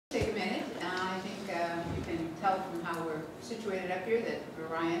tell from how we're situated up here that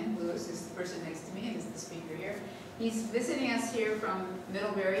Orion Lewis is the person next to me and is the speaker here. He's visiting us here from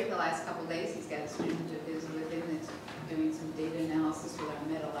Middlebury the last couple of days. He's got a student of his with him that's doing some data analysis with our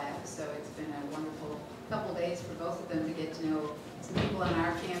Meta Lab, so it's been a wonderful couple of days for both of them to get to know some people on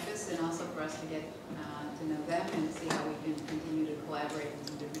our campus and also for us to get to know them and see how we can continue to collaborate in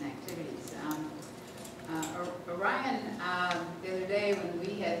some different activities. Orion, the other day when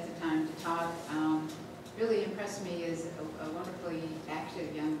we had the time to talk, really impressed me as a wonderfully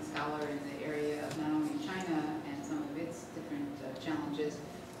active young scholar in the area of not only China and some of its different challenges,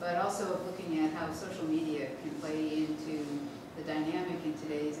 but also of looking at how social media can play into the dynamic in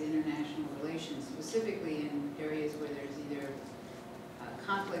today's international relations, specifically in areas where there's either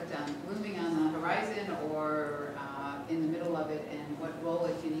conflict looming on the horizon or in the middle of it, and what role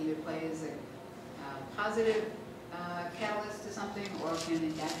it can either play as a positive catalyst to something, or can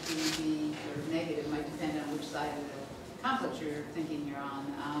it actually be sort of negative? It might depend on which side of the conflict you're thinking you're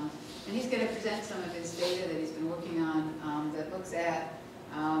on. And he's going to present some of his data that he's been working on that looks at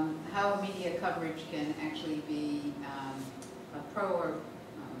how media coverage can actually be a pro or,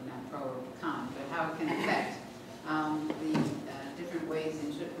 not pro or con, but how it can affect the different ways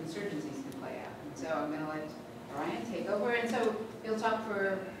insurgencies can play out. And so I'm going to let Orion take over, and so he'll talk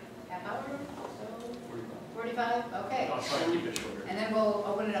for half hour or so? 45? Okay. I'll try to keep it shorter. And then we'll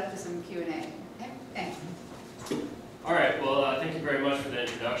open it up to some Q&A. Okay, thanks. All right, well, thank you very much for the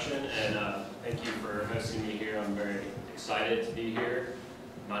introduction, and thank you for hosting me here. I'm very excited to be here,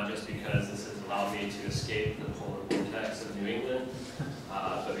 not just because this has allowed me to escape the polar vortex of New England,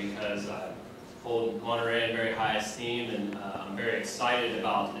 but because I hold Monterey in very high esteem, and I'm very excited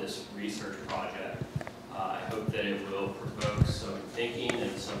about this research project. I hope that it will provoke some thinking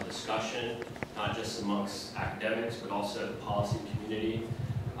and some discussion, not just amongst academics, but also the policy community.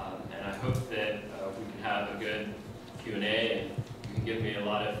 And I hope that we can have a good Q&A, and you can give me a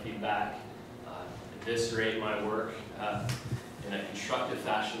lot of feedback, eviscerate my work in a constructive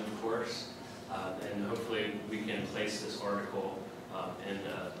fashion, of course, and hopefully we can place this article in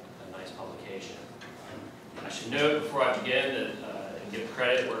a nice publication. I should note before I begin that and give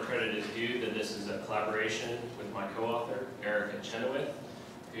credit where credit is due, that this is a collaboration with my co-author, Erica Chenoweth,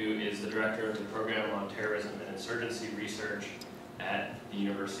 who is the director of the program on terrorism and insurgency research at the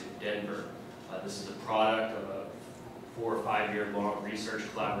University of Denver. This is a product of a 4 or 5 year long research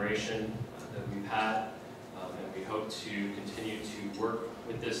collaboration that we've had, and we hope to continue to work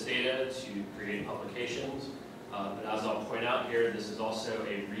with this data to create publications. But as I'll point out here, this is also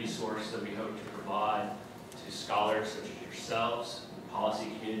a resource that we hope to provide to scholars such as yourselves, the policy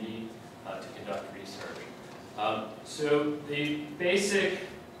community, to conduct research. So the basic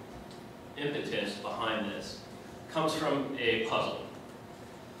impetus behind this comes from a puzzle.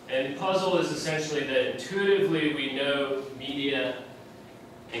 And the puzzle is essentially that intuitively we know media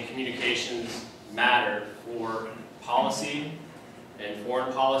and communications matter for policy and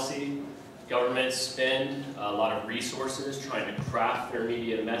foreign policy. Governments spend a lot of resources trying to craft their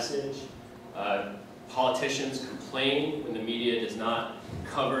media message. Politicians complain when the media does not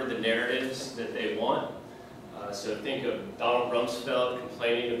cover the narratives that they want. So think of Donald Rumsfeld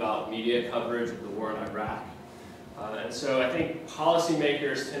complaining about media coverage of the war in Iraq. And so I think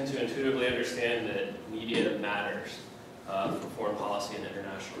policymakers tend to intuitively understand that media matters for foreign policy and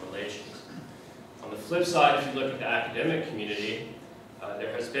international relations. On the flip side, if you look at the academic community,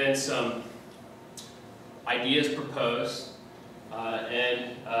 there has been some ideas proposed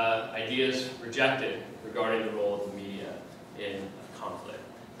and ideas rejected regarding the role of the media in conflict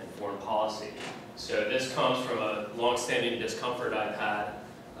and foreign policy. So this comes from a long-standing discomfort I've had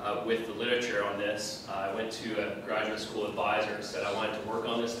with the literature on this. I went to a graduate school advisor and said I wanted to work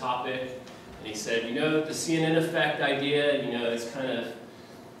on this topic, and he said, you know, the CNN effect idea, you know, it's kind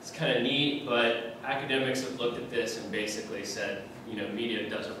of neat, but academics have looked at this and basically said, you know, media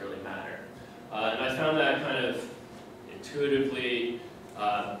doesn't really matter. And I found that kind of intuitively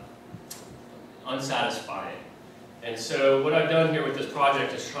unsatisfying. And so what I've done here with this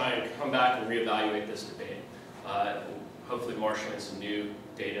project is try and come back and reevaluate this debate, hopefully marshaling some new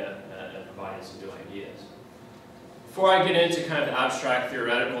data and providing some new ideas. Before I get into kind of abstract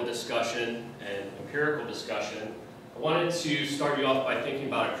theoretical discussion and empirical discussion, I wanted to start you off by thinking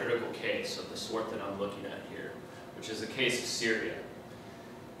about a critical case of the sort that I'm looking at here, which is the case of Syria.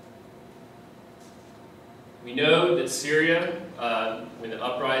 We know that Syria, when the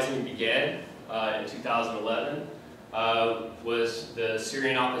uprising began in 2011, the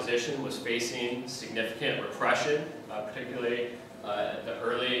Syrian opposition was facing significant repression, particularly at the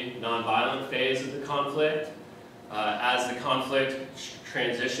early nonviolent phase of the conflict. As the conflict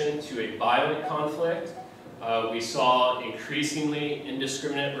transitioned to a violent conflict, we saw increasingly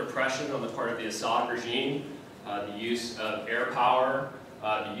indiscriminate repression on the part of the Assad regime, the use of air power,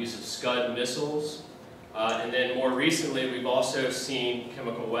 the use of Scud missiles, and then more recently we've also seen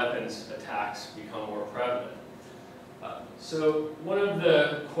chemical weapons attacks become more prevalent. So one of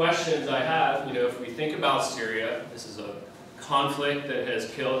the questions I have, if we think about Syria, this is a conflict that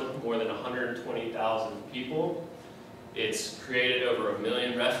has killed more than 120,000 people. It's created over 1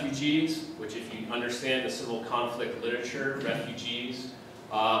 million refugees, which if you understand the civil conflict literature, refugees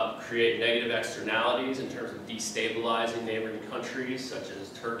create negative externalities in terms of destabilizing neighboring countries such as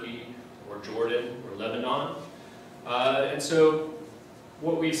Turkey or Jordan or Lebanon. And so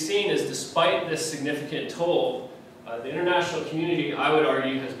what we've seen is despite this significant toll, the international community, I would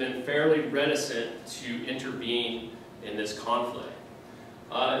argue, has been fairly reticent to intervene in this conflict.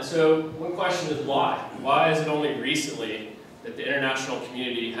 And so one question is why? Why is it only recently that the international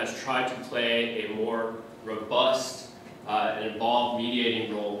community has tried to play a more robust and involved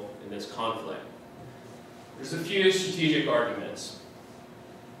mediating role in this conflict? There's a few strategic arguments.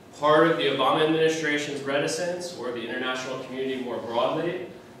 Part of the Obama administration's reticence, or the international community more broadly,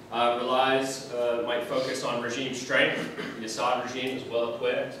 might focus on regime strength. The Assad regime is well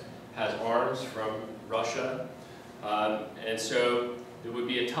equipped, has arms from Russia, and so it would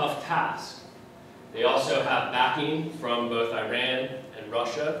be a tough task. They also have backing from both Iran and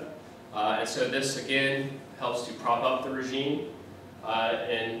Russia, and so this again helps to prop up the regime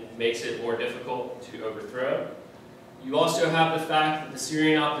and makes it more difficult to overthrow. You also have the fact that the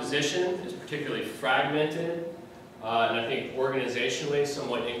Syrian opposition is particularly fragmented, and I think organizationally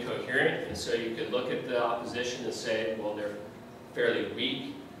somewhat incoherent, and so you could look at the opposition and say, well, they're fairly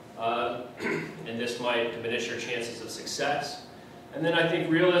weak, and this might diminish your chances of success. And then I think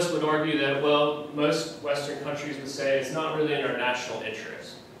realists would argue that, well, most Western countries would say it's not really in our national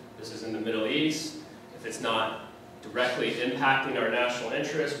interest. This is in the Middle East. If it's not directly impacting our national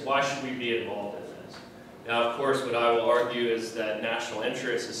interest, why should we be involved in this? Now, of course, what I will argue is that national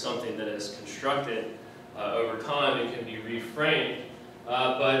interest is something that is constructed over time and can be reframed,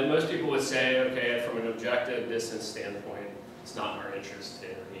 but most people would say, okay, from an objective distance standpoint, it's not in our interest to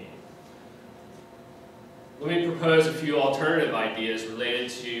intervene. Let me propose a few alternative ideas related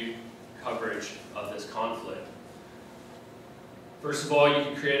to coverage of this conflict. First of all, you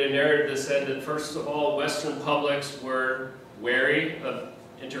can create a narrative that said that, first of all, Western publics were wary of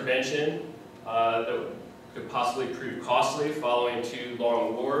intervention that could possibly prove costly following 2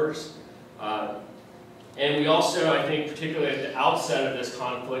 long wars. And we also, I think, particularly at the outset of this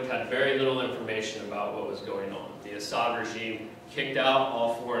conflict, had very little information about what was going on. The Assad regime kicked out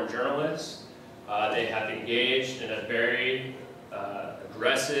all foreign journalists. They have engaged in a very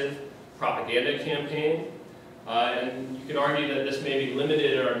aggressive propaganda campaign. And you could argue that this maybe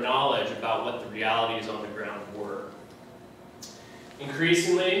limited our knowledge about what the realities on the ground were.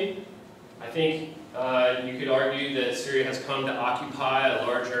 Increasingly, I think you could argue that Syria has come to occupy a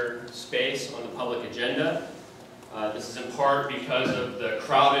larger space on the public agenda. This is in part because of the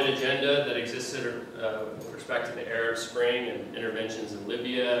crowded agenda that existed with respect to the Arab Spring and interventions in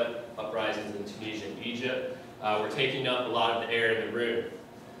Libya, uprisings in Tunisia and Egypt. We're taking up a lot of the air in the room.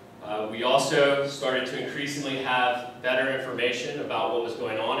 We also started to increasingly have better information about what was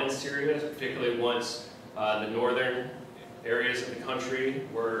going on in Syria, particularly once the northern areas of the country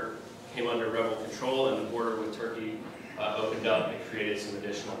came under rebel control and the border with Turkey opened up and created some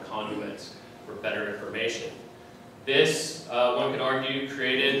additional conduits for better information. This, one could argue,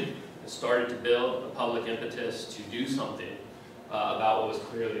 created and started to build a public impetus to do something about what was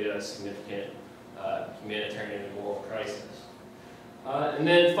clearly a significant humanitarian and moral crisis. And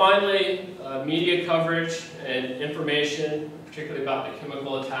then finally, media coverage and information, particularly about the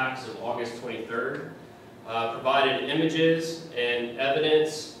chemical attacks of August 23rd, provided images and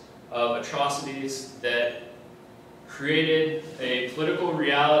evidence of atrocities that created a political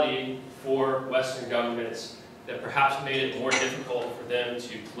reality for Western governments that perhaps made it more difficult for them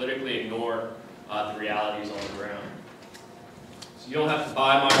to politically ignore the realities on the ground. So you don't have to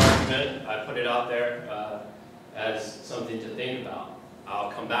buy my argument. I put it out there as something to think about.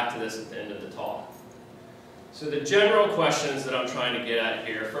 I'll come back to this at the end of the talk. So the general questions that I'm trying to get at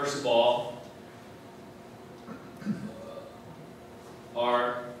here, first of all,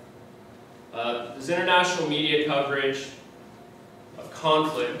 are does international media coverage of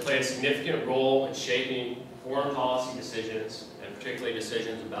conflict play a significant role in shaping foreign policy decisions, and particularly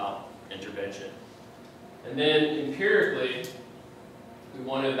decisions about intervention? And then empirically, we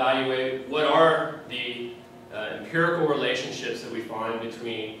want to evaluate what are the empirical relationships that we find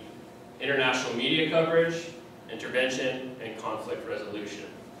between international media coverage, intervention, and conflict resolution.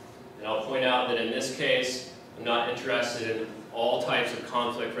 And I'll point out that in this case, I'm not interested in all types of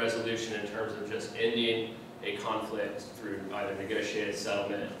conflict resolution in terms of just ending a conflict through either negotiated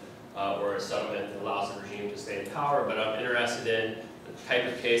settlement or a settlement that allows the regime to stay in power, but I'm interested in the type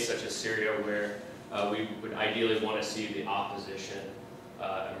of case such as Syria where we would ideally want to see the opposition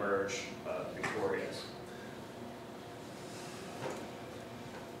emerge victorious.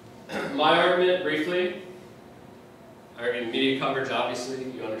 My argument, briefly, I argue media coverage, obviously,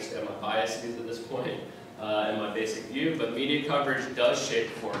 you understand my biases at this point, and my basic view, but media coverage does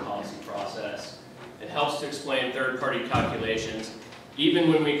shape the foreign policy process. It helps to explain third-party calculations,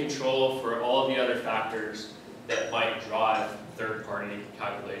 even when we control for all of the other factors that might drive third-party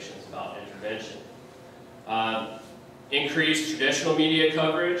calculations about intervention. Increased traditional media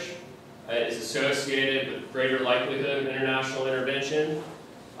coverage is associated with greater likelihood of international intervention,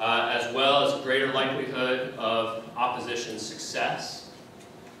 as well as greater likelihood of opposition success.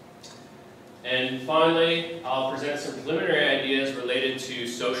 And finally, I'll present some preliminary ideas related to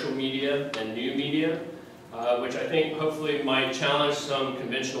social media and new media, which I think hopefully might challenge some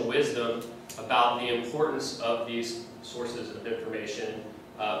conventional wisdom about the importance of these sources of information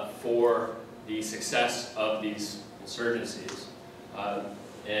for the success of these insurgencies.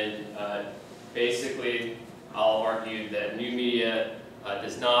 Basically, I'll argue that new media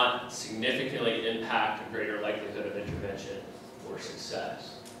does not significantly impact a greater likelihood of intervention or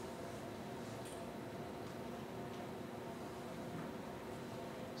success.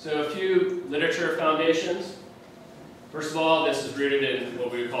 So a few literature foundations. First of all, this is rooted in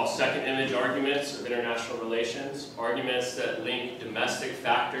what we would call second image arguments of international relations, arguments that link domestic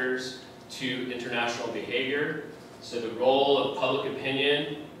factors to international behavior. So the role of public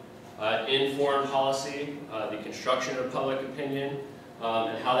opinion in foreign policy, the construction of public opinion,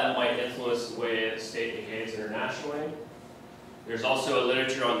 and how that might influence the way a state behaves internationally. There's also a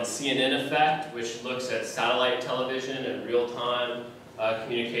literature on the CNN effect, which looks at satellite television and real-time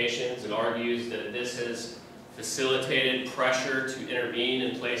communications and argues that this has facilitated pressure to intervene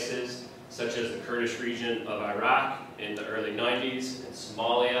in places such as the Kurdish region of Iraq in the early 90s, in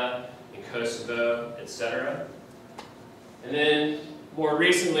Somalia, in Kosovo, etc. And then more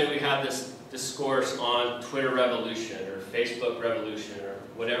recently we have this discourse on Twitter revolution or Facebook revolution or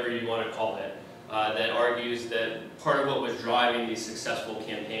whatever you want to call it, that argues that part of what was driving these successful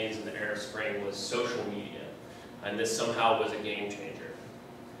campaigns in the Arab Spring was social media, and this somehow was a game changer.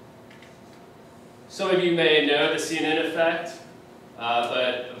 Some of you may know the CNN effect,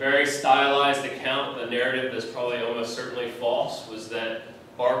 but a very stylized account, a narrative that's probably almost certainly false, was that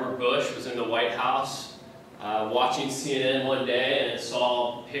Barbara Bush was in the White House watching CNN one day and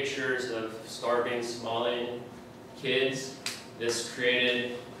saw pictures of starving Somalian kids. This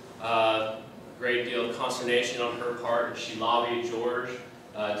created a great deal of consternation on her part, and she lobbied George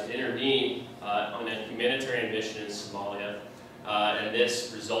to intervene on a humanitarian mission in Somalia, and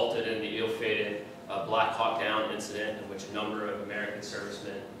this resulted in the ill-fated Black Hawk Down incident in which a number of American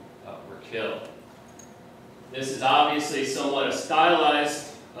servicemen were killed. This is obviously somewhat a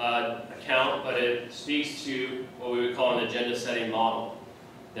stylized account, but it speaks to what we would call an agenda-setting model,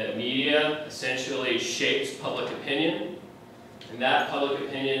 that media essentially shapes public opinion, and that public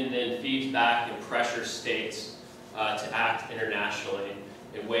opinion then feeds back and pressures states to act internationally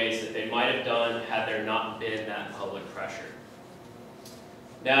in ways that they might have done had there not been that public pressure.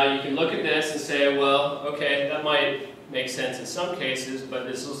 Now you can look at this and say, well, okay, that might make sense in some cases, but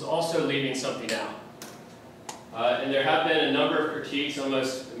this is also leaving something out. And there have been a number of critiques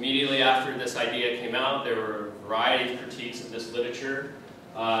almost immediately after this idea came out. There were a variety of critiques of this literature.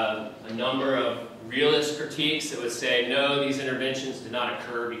 A number of realist critiques that would say, no, these interventions did not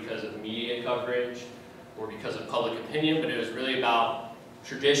occur because of media coverage or because of public opinion, but it was really about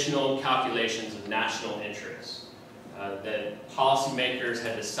traditional calculations of national interest. That policymakers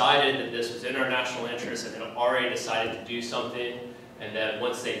had decided that this was in our national interest and had already decided to do something, and that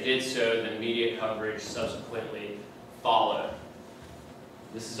once they did so, the media coverage subsequently followed.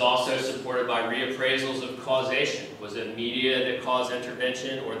 This is also supported by reappraisals of causation. Was it media that caused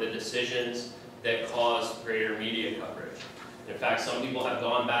intervention or the decisions that caused greater media coverage? In fact, some people have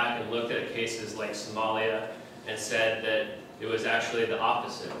gone back and looked at cases like Somalia and said that it was actually the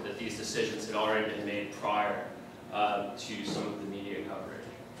opposite, that these decisions had already been made prior to some of the media coverage.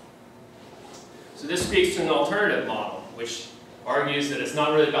 So this speaks to an alternative model, which argues that it's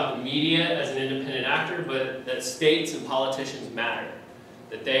not really about the media as an independent actor, but that states and politicians matter.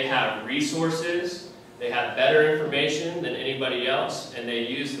 That they have resources, they have better information than anybody else, and they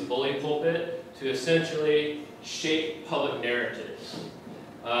use the bully pulpit to essentially shape public narratives.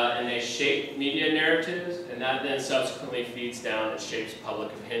 And they shape media narratives, and that then subsequently feeds down and shapes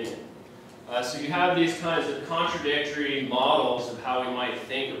public opinion. So you have these kinds of contradictory models of how we might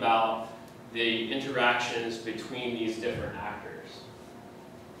think about the interactions between these different actors.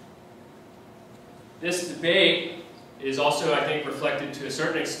 This debate is also, I think, reflected to a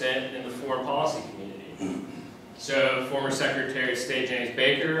certain extent in the foreign policy community. So former Secretary of State James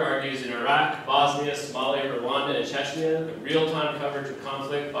Baker argues in Iraq, Bosnia, Somalia, Rwanda, and Chechnya, the real-time coverage of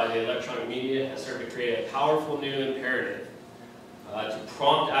conflict by the electronic media has served to create a powerful new imperative to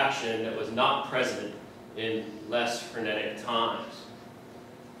prompt action that was not present in less frenetic times.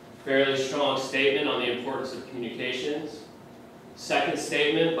 Fairly strong statement on the importance of communications. Second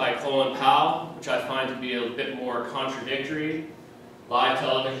statement by Colin Powell, which I find to be a bit more contradictory. Live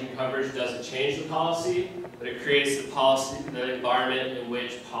television coverage doesn't change the policy, but it creates the environment in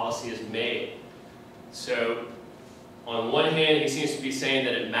which policy is made. So, on one hand, he seems to be saying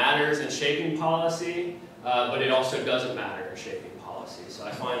that it matters in shaping policy, but it also doesn't matter in shaping policy. So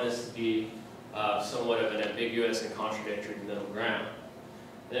I find this to be somewhat of an ambiguous and contradictory middle ground.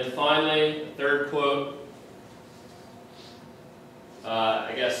 And then finally, the third quote,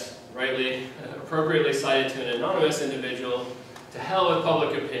 I guess rightly, appropriately cited to an anonymous individual, "To hell with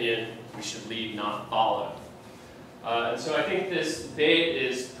public opinion, we should lead, not follow." And so I think this debate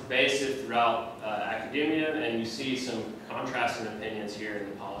is pervasive throughout academia, and you see some contrasting opinions here in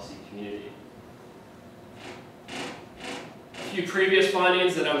the policy community. A few previous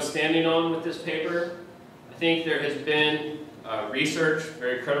findings that I was standing on with this paper. I think there has been research,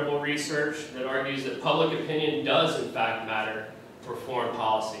 very credible research, that argues that public opinion does in fact matter for foreign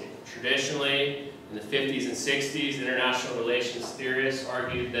policy. Traditionally, in the 50s and 60s, international relations theorists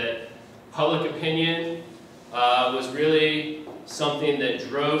argued that public opinion was really something that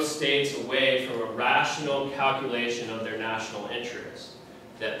drove states away from a rational calculation of their national interests.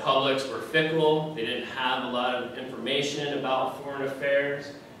 That publics were fickle, they didn't have a lot of information about foreign affairs,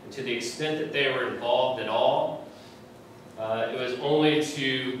 and to the extent that they were involved at all, it was only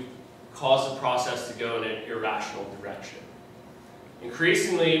to cause the process to go in an irrational direction.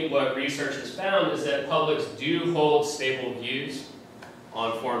 Increasingly, what research has found is that publics do hold stable views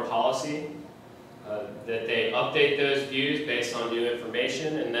on foreign policy, that they update those views based on new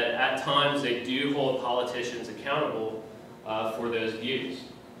information, and that at times they do hold politicians accountable for those views.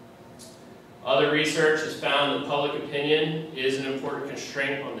 Other research has found that public opinion is an important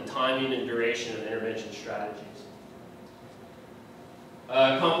constraint on the timing and duration of intervention strategies.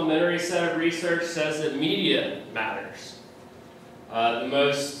 A complementary set of research says that media matters. The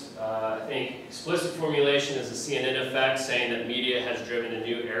most, I think, explicit formulation is the CNN effect, saying that media has driven a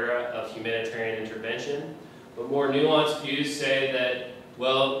new era of humanitarian intervention. But more nuanced views say that,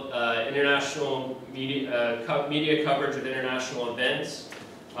 well, international media coverage of international events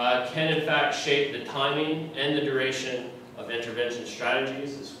can in fact shape the timing and the duration of intervention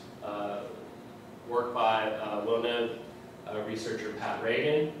strategies. This work by well-known researcher Pat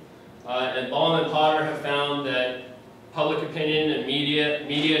Reagan. And Ball and Potter have found that public opinion and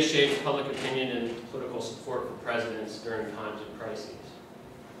media shapes public opinion and political support for presidents during times of crises.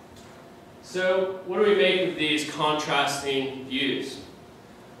 So what do we make of these contrasting views?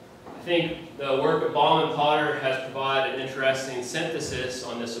 I think the work of Ball and Potter has provided an interesting synthesis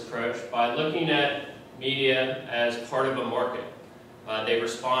on this approach by looking at media as part of a market. They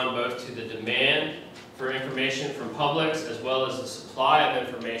respond both to the demand for information from publics as well as the supply of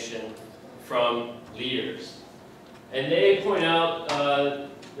information from leaders. And they point out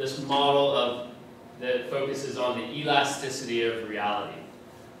this model that focuses on the elasticity of reality,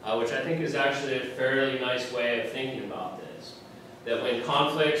 which I think is actually a fairly nice way of thinking about this. That when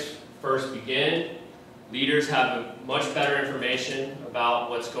conflicts first begin, leaders have much better information about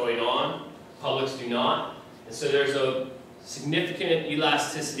what's going on, publics do not, and so there's a significant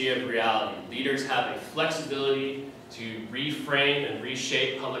elasticity of reality. Leaders have a flexibility to reframe and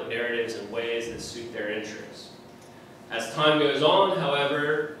reshape public narratives in ways that suit their interests. As time goes on,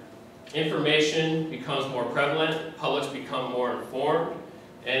 however, information becomes more prevalent, publics become more informed,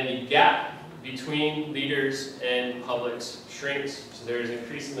 and the gap between leaders and publics shrinks. So there is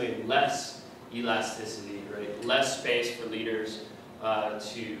increasingly less elasticity, right? Less space for leaders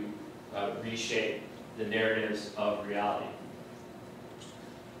to reshape the narratives of reality.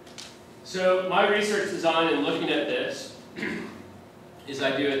 So my research design in looking at this is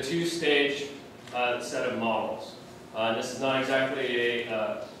I do a two-stage set of models. This is not exactly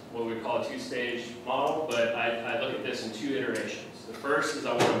what we call a two-stage model, but I look at this in two iterations. The first is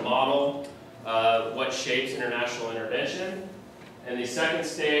I want to model what shapes international intervention. And the second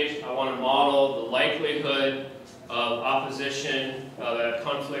stage, I want to model the likelihood of opposition, of a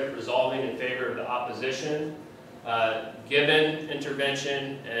conflict resolving in favor of the opposition, given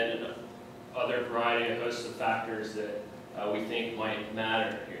intervention and other variety of hosts of factors that we think might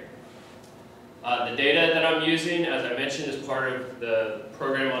matter here. The data that I'm using, as I mentioned, is part of the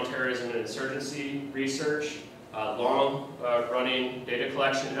Program on Terrorism and Insurgency Research, long-running data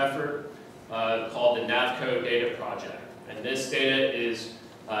collection effort called the NAVCO Data Project. And this data is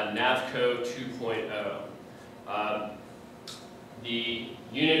NAVCO 2.0. The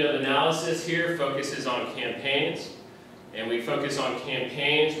unit of analysis here focuses on campaigns, and we focus on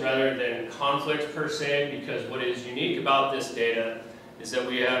campaigns rather than conflict per se, because what is unique about this data is that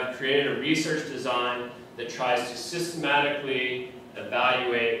we have created a research design that tries to systematically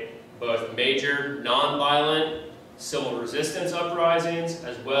evaluate both major nonviolent civil resistance uprisings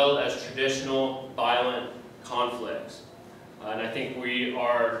as well as traditional violent conflicts. And I think we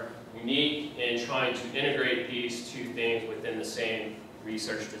are unique in trying to integrate these two things within the same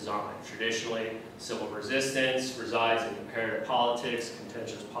research design. Traditionally, civil resistance resides in comparative politics,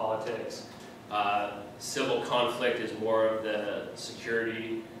 contentious politics. Civil conflict is more of the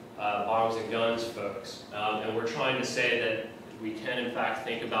security, bombs and guns folks. And we're trying to say that we can in fact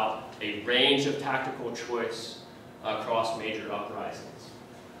think about a range of tactical choice across major uprisings.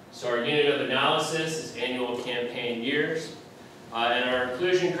 So our unit of analysis is annual campaign years. And our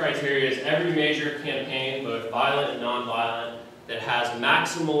inclusion criteria is every major campaign, both violent and nonviolent, that has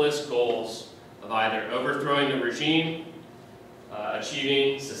maximalist goals of either overthrowing the regime,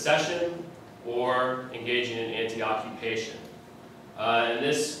 achieving secession, or engaging in anti-occupation. And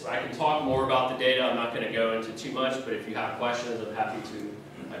this, I can talk more about the data. I'm not going to go into too much, but if you have questions, I'm happy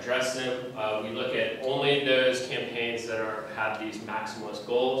to address them. We look at only those campaigns that have these maximalist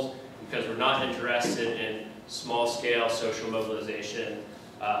goals, because we're not interested in small-scale social mobilization,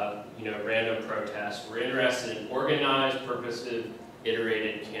 random protests. We're interested in organized, purposive,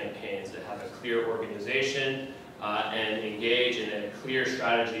 iterated campaigns that have a clear organization and engage in a clear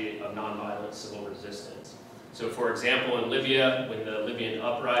strategy of nonviolent civil resistance. So for example, in Libya, when the Libyan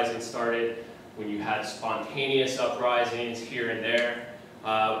uprising started, when you had spontaneous uprisings here and there,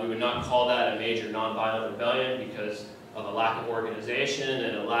 we would not call that a major nonviolent rebellion because of a lack of organization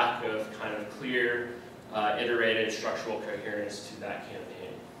and a lack of kind of clear, iterated structural coherence to that campaign.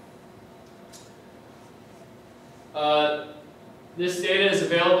 This data is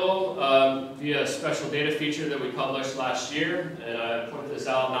available via a special data feature that we published last year, and I point this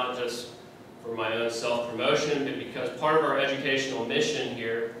out not just for my own self-promotion, but because part of our educational mission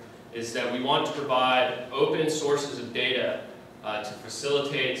here is that we want to provide open sources of data to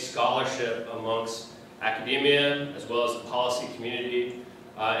facilitate scholarship amongst academia as well as the policy community,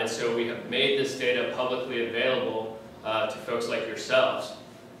 and so we have made this data publicly available to folks like yourselves.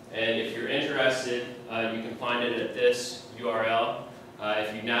 And if you're interested, you can find it at this URL.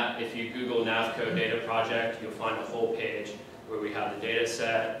 If you Google NAVCO Data Project, you'll find a whole page where we have the data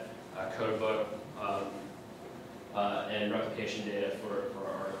set, codebook, and replication data for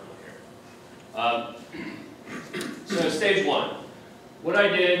our article here. So stage one. What I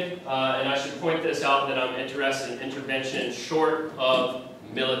did, and I should point this out that I'm interested in intervention short of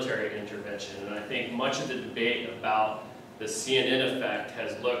military intervention. And I think much of the debate about the CNN effect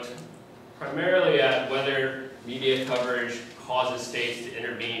has looked primarily at whether media coverage causes states to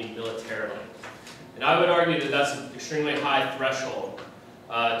intervene militarily. And I would argue that that's an extremely high threshold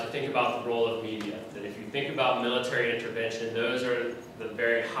to think about the role of media. That if you think about military intervention, those are the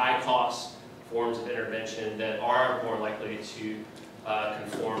very high-cost forms of intervention that are more likely to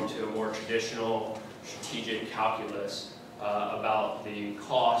conform to a more traditional strategic calculus about the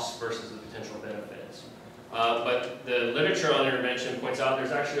costs versus the potential benefits. But the literature on intervention points out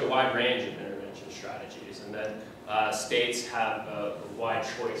there's actually a wide range of intervention strategies, and that states have a wide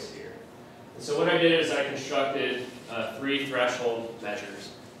choice here. And so what I did is I constructed 3 threshold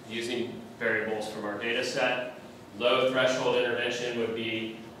measures using variables from our data set. Low threshold intervention would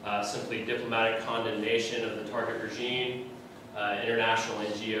be simply diplomatic condemnation of the target regime, international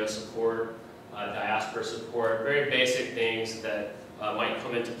NGO support, diaspora support, very basic things that might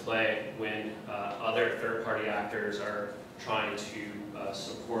come into play when other third-party actors are trying to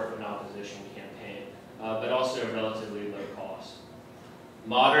support an opposition campaign, but also relatively low cost.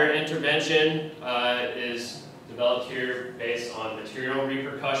 Moderate intervention is developed here based on material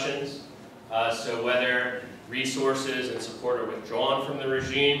repercussions, so whether resources and support are withdrawn from the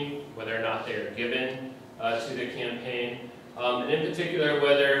regime, whether or not they are given to the campaign, and in particular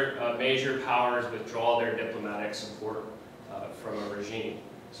whether major powers withdraw their diplomatic support from a regime.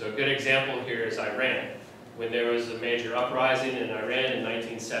 So a good example here is Iran. When there was a major uprising in Iran in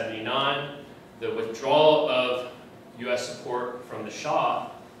 1979, the withdrawal of US support from the Shah,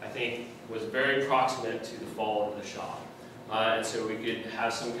 I think, was very proximate to the fall of the Shah. and so we could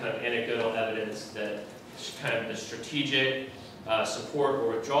have some kind of anecdotal evidence that kind of the strategic support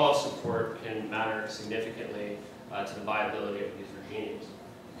or withdrawal of support can matter significantly to the viability of these regimes.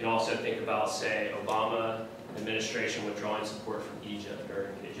 You can also think about, say, Obama administration withdrawing support from Egypt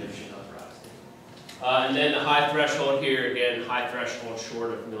during the Egyptian uprising. And then the high threshold here, again, high threshold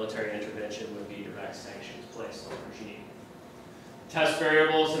short of military intervention would be direct sanctions placed on the regime. Test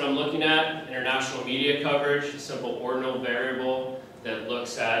variables that I'm looking at, international media coverage, a simple ordinal variable that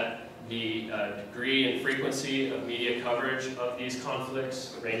looks at the degree and frequency of media coverage of these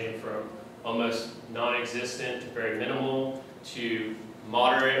conflicts, ranging from almost non-existent to very minimal to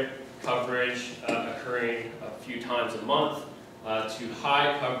moderate coverage occurring a few times a month to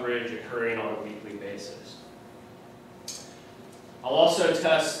high coverage occurring on a weekly basis. I'll also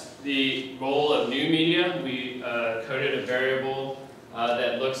test the role of new media. We coded a variable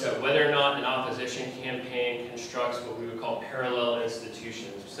that looks at whether or not an opposition campaign constructs what we would call parallel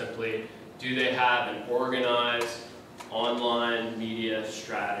institutions. Simply, do they have an organized online media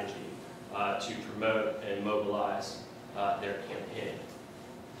strategy to promote and mobilize their campaign?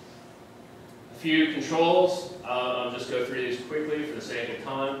 A few controls. I'll just go through these quickly for the sake of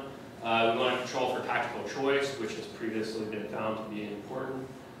time. We want to control for tactical choice, which has previously been found to be important.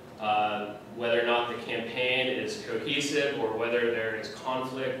 Whether or not the campaign is cohesive or whether there is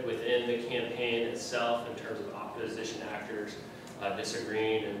conflict within the campaign itself in terms of opposition actors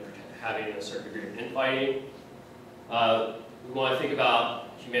disagreeing and having a certain degree of infighting. We want to think about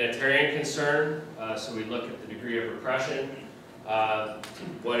humanitarian concern, so we look at the degree of repression. To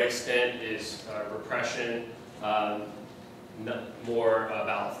what extent is repression more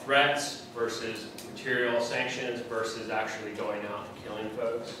about threats versus material sanctions versus actually going out and killing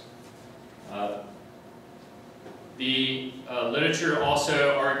folks? The literature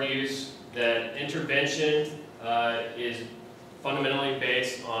also argues that intervention is fundamentally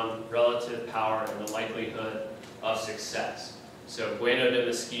based on relative power and the likelihood of success. So Bueno de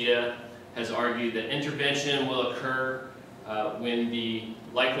Mesquita has argued that intervention will occur when the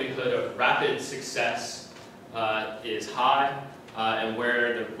likelihood of rapid success is high, and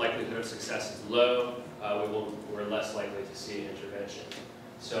where the likelihood of success is low, we're less likely to see intervention.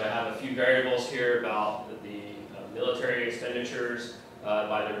 So I have a few variables here about the military expenditures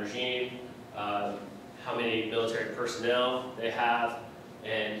by the regime, how many military personnel they have,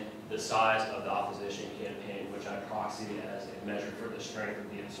 and the size of the opposition campaign, which I proxy as a measure for the strength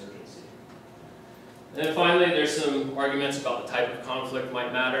of the insurgency. And then finally, there's some arguments about the type of conflict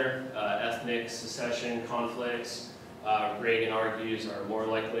might matter. Ethnic secession conflicts, Reagan argues, are more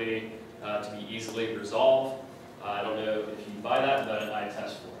likely to be easily resolved. I don't know if you buy that, but I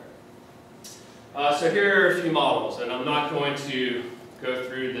test for it. So here are a few models, and I'm not going to go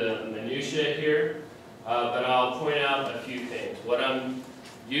through the minutiae here, but I'll point out a few things. What I'm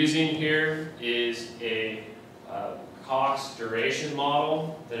using here is a cost duration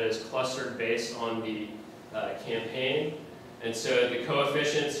model that is clustered based on the campaign. And so the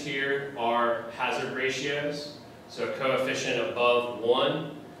coefficients here are hazard ratios. So a coefficient above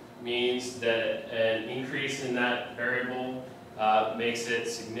 1 means that an increase in that variable makes it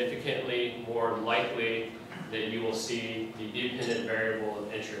significantly more likely that you will see the dependent variable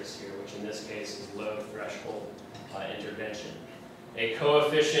of interest here, which in this case is low threshold intervention. A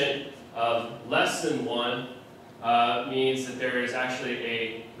coefficient of less than 1 means that there is actually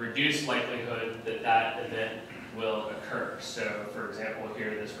a reduced likelihood that that event will occur. So, for example,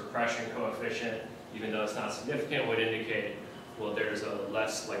 here this repression coefficient, even though it's not significant, would indicate, well, there's a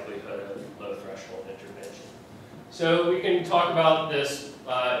less likelihood of low threshold intervention. So we can talk about this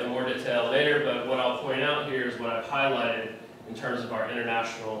in more detail later, but what I'll point out here is what I've highlighted in terms of our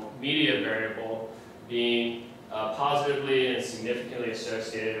international media variable being positively and significantly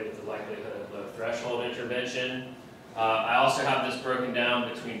associated with the likelihood of low threshold intervention. I also have this broken down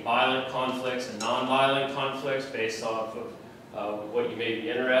between violent conflicts and non-violent conflicts based off of what you may be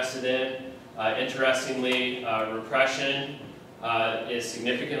interested in. Interestingly, repression is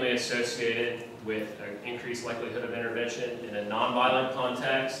significantly associated with an increased likelihood of intervention in a non-violent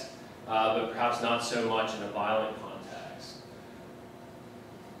context, but perhaps not so much in a violent context.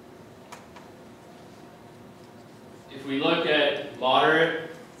 If we look at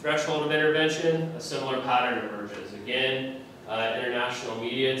moderate threshold of intervention, a similar pattern emerges. Again, international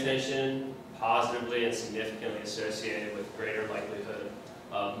media attention positively and significantly associated with greater likelihood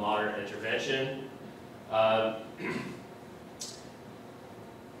of moderate intervention.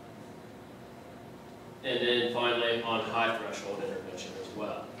 And then finally on high threshold intervention as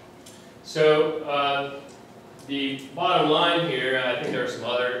well. So the bottom line here, I think there are some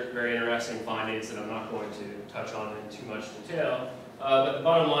other very interesting findings that I'm not going to touch on in too much detail. But the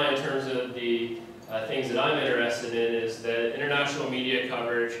bottom line in terms of the things that I'm interested in is that international media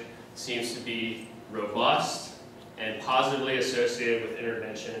coverage seems to be robust and positively associated with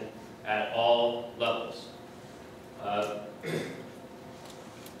intervention at all levels.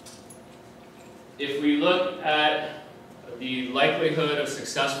 If we look at the likelihood of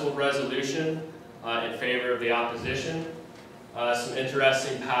successful resolution in favor of the opposition, some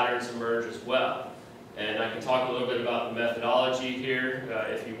interesting patterns emerge as well. And I can talk a little bit about the methodology here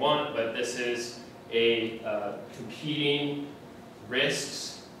if you want, but this is a competing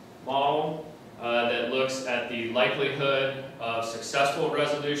risks model that looks at the likelihood of successful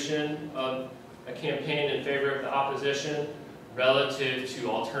resolution of a campaign in favor of the opposition relative to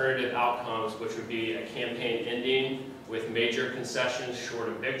alternative outcomes, which would be a campaign ending with major concessions short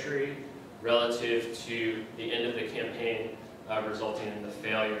of victory relative to the end of the campaign resulting in the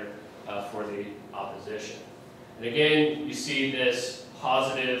failure for the opposition. And again, you see this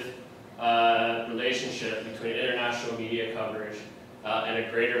positive relationship between international media coverage and a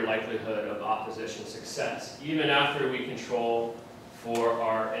greater likelihood of opposition success, even after we control for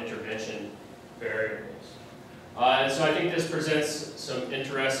our intervention variables. And so I think this presents some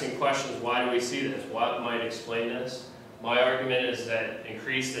interesting questions. Why do we see this? What might explain this? My argument is that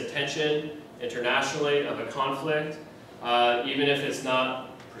increased attention internationally of a conflict, even if it's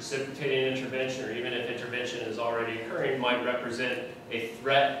not precipitating intervention, or even if intervention is already occurring, might represent a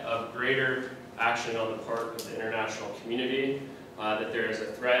threat of greater action on the part of the international community, that there is a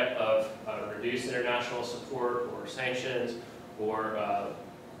threat of reduced international support or sanctions or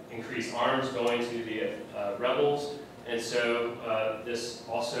increased arms going to the rebels. And so this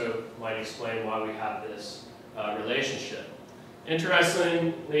also might explain why we have this relationship.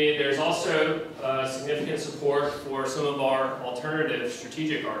 Interestingly, there's also significant support for some of our alternative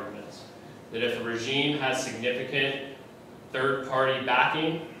strategic arguments, that if a regime has significant third-party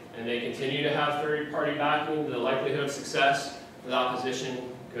backing, and they continue to have third-party backing, the likelihood of success with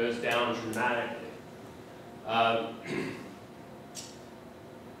opposition goes down dramatically.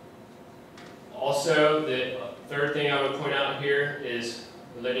 Also, the third thing I would point out here is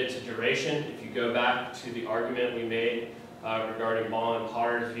related to duration. If you go back to the argument we made regarding Ball and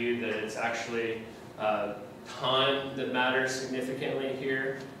Potter's view that it's actually time that matters significantly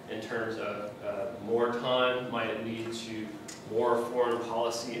here, in terms of more time might lead to more foreign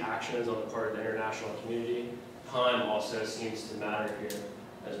policy actions on the part of the international community. Time also seems to matter here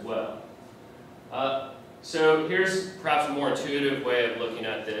as well. So here's perhaps a more intuitive way of looking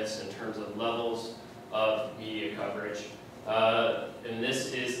at this in terms of levels of media coverage. And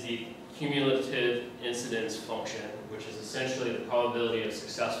this is the cumulative incidence function, which is essentially the probability of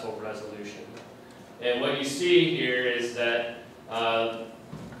successful resolution. And what you see here is that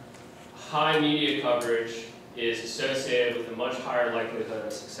high media coverage is associated with a much higher likelihood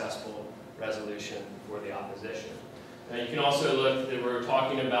of successful resolution for the opposition. Now you can also look that we're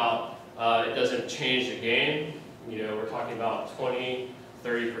talking about it doesn't change the game. You know, we're talking about 20,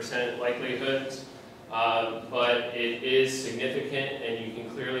 30% likelihoods, but it is significant, and you can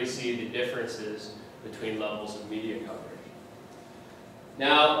clearly see the differences between levels of media coverage.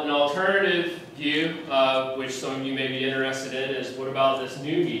 Now, an alternative view, which some of you may be interested in, is what about this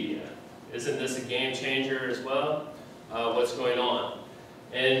new media? Isn't this a game changer as well? What's going on?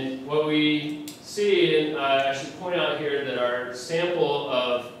 And what we see, and I should point out here that our sample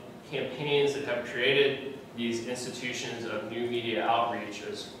of campaigns that have created these institutions of new media outreach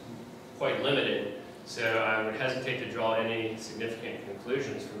is quite limited, so I would hesitate to draw any significant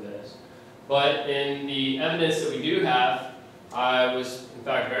conclusions from this. But in the evidence that we do have, I was in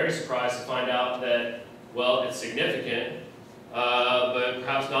fact very surprised to find out that, well, it's significant, but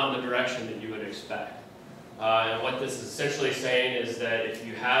perhaps not in the direction that you would expect. And what this is essentially saying is that if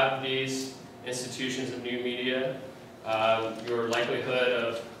you have these institutions of new media, your likelihood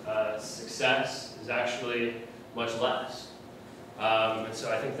of success is actually much less. And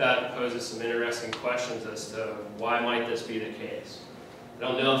so I think that poses some interesting questions as to why might this be the case. I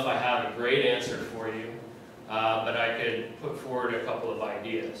don't know if I have a great answer for you, but I could put forward a couple of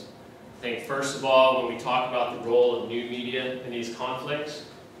ideas. I think first of all, when we talk about the role of new media in these conflicts,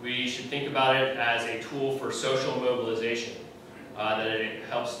 we should think about it as a tool for social mobilization, that it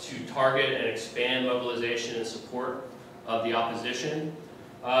helps to target and expand mobilization and support of the opposition,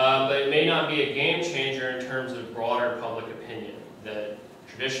 but it may not be a game changer in terms of broader public opinion. That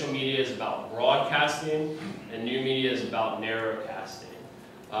traditional media is about broadcasting, and new media is about narrowcasting.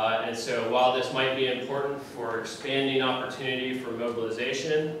 And so while this might be important for expanding opportunity for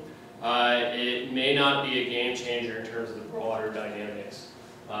mobilization, it may not be a game changer in terms of the broader dynamics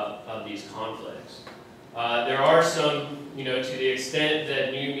of these conflicts. There are some, to the extent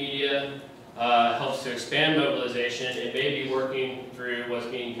that new media helps to expand mobilization, it may be working through what's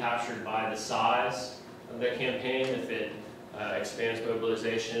being captured by the size of the campaign. If it expands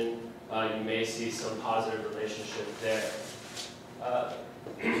mobilization, you may see some positive relationship there.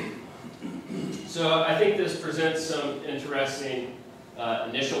 So I think this presents some interesting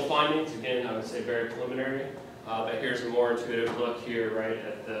initial findings. Again, I would say very preliminary, but here's a more intuitive look here, right,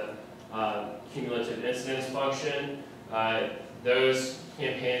 at the cumulative incidence function. Those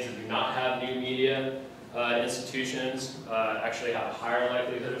campaigns that do not have new media institutions actually have a higher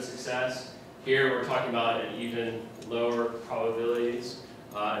likelihood of success. Here we're talking about an even lower probabilities,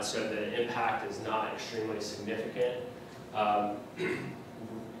 and so the impact is not extremely significant,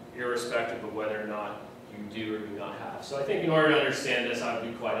 irrespective of whether or not you do or do not have. So I think in order to understand this, I would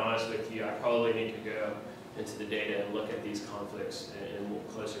be quite honest with you, I probably need to go into the data and look at these conflicts in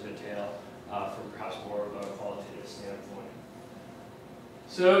closer detail from perhaps more of a qualitative standpoint.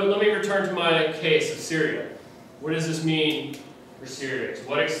 So let me return to my case of Syria. What does this mean for Syria? To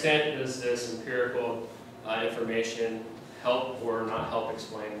what extent does this empirical information help or not help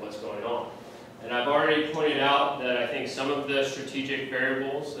explain what's going on? And I've already pointed out that I think some of the strategic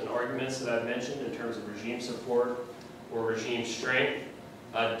variables and arguments that I've mentioned in terms of regime support or regime strength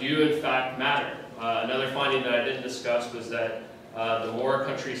do in fact matter. Another finding that I didn't discuss was that the more a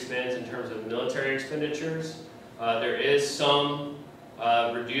country spends in terms of military expenditures, there is some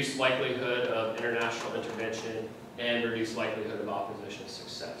reduced likelihood of international intervention and reduced likelihood of opposition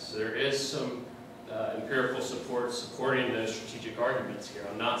success. So there is some empirical support supporting those strategic arguments here.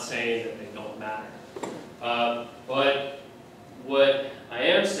 I'm not saying that they don't matter. But what I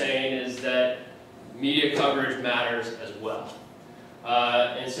am saying is that media coverage matters as well.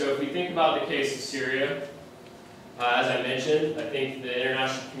 And so if we think about the case of Syria, as I mentioned, I think the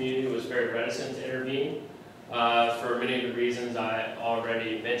international community was very reticent to intervene for many of the reasons I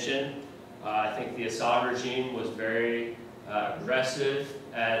already mentioned. I think the Assad regime was very aggressive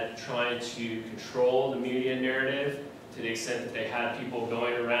at trying to control the media narrative to the extent that they had people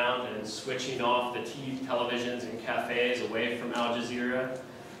going around and switching off the televisions and cafes away from Al Jazeera,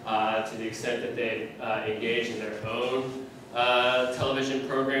 to the extent that they engaged in their own television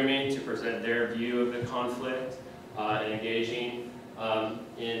programming to present their view of the conflict, and engaging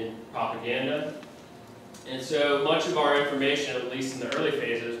in propaganda. And so much of our information, at least in the early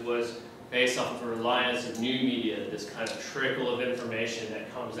phases, was based off of a reliance of new media, this kind of trickle of information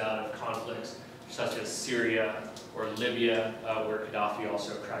that comes out of conflicts such as Syria or Libya, where Gaddafi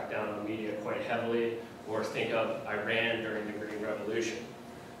also cracked down on media quite heavily, or think of Iran during the Green Revolution.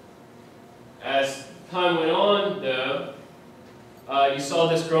 As time went on, though, you saw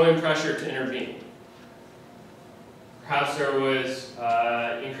this growing pressure to intervene. Perhaps there was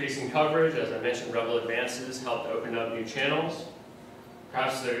increasing coverage. As I mentioned, rebel advances helped open up new channels.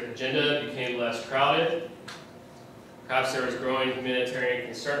 Perhaps the agenda became less crowded. Perhaps there was growing humanitarian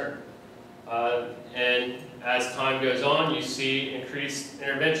concern. And as time goes on, you see increased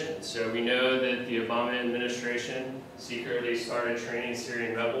intervention. So we know that the Obama administration secretly started training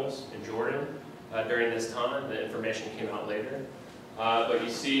Syrian rebels in Jordan during this time. The information came out later. But you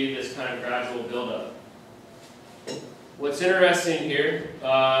see this kind of gradual buildup. What's interesting here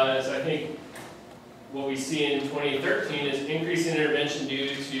is I think what we see in 2013 is increasing intervention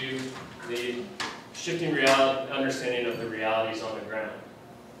due to the shifting understanding of the realities on the ground.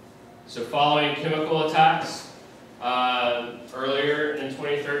 So following chemical attacks earlier in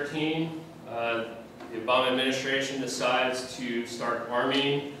 2013, the Obama administration decides to start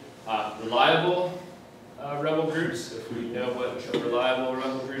arming reliable rebel groups, if we know what reliable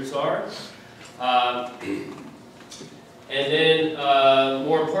rebel groups are. And then,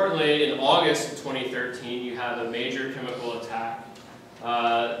 more importantly, in August of 2013, you have a major chemical attack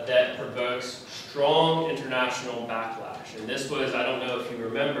that provokes strong international backlash. And this was, I don't know if you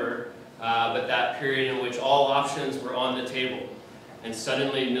remember, but that period in which all options were on the table. And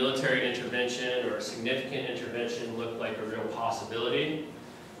suddenly military intervention or significant intervention looked like a real possibility.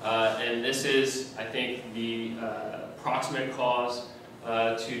 And this is, I think, the proximate cause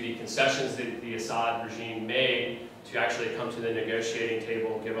to the concessions that the Assad regime made to actually come to the negotiating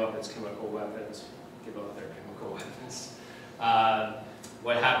table, give up its chemical weapons, give up their chemical weapons,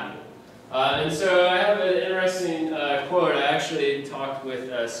 what have you. And so I have an interesting quote. I actually talked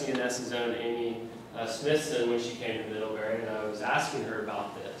with CNS's own Amy Smithson when she came to Middlebury, and I was asking her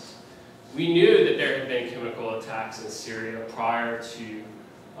about this. We knew that there had been chemical attacks in Syria prior to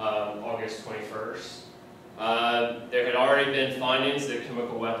August 21st. there had already been findings that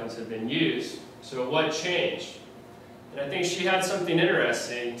chemical weapons had been used. So what changed? And I think she had something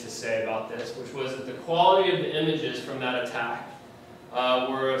interesting to say about this, which was that the quality of the images from that attack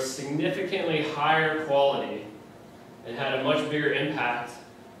were of significantly higher quality and had a much bigger impact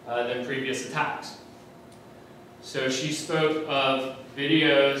than previous attacks. So she spoke of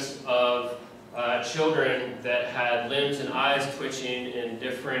videos of children that had limbs and eyes twitching in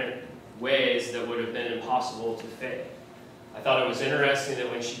different ways that would have been impossible to fake. I thought it was interesting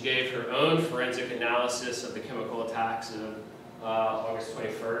that when she gave her own forensic analysis of the chemical attacks of August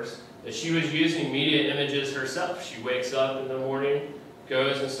 21st, that she was using media images herself. She wakes up in the morning,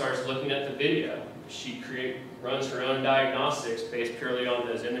 goes and starts looking at the video. She runs her own diagnostics based purely on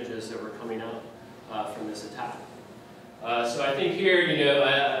those images that were coming out from this attack. So I think here,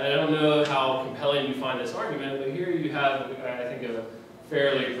 I don't know how compelling you find this argument, but here you have, I think, a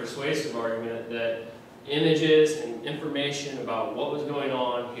fairly persuasive argument that images and information about what was going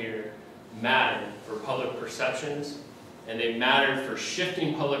on here mattered for public perceptions, and they mattered for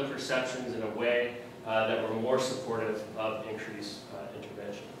shifting public perceptions in a way that were more supportive of increased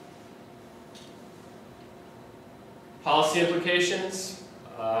intervention. Policy implications.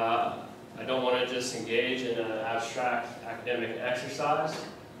 I don't want to just engage in an abstract academic exercise.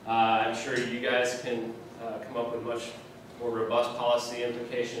 I'm sure you guys can come up with much more robust policy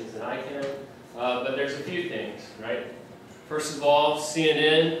implications than I can. But there's a few things, right? First of all,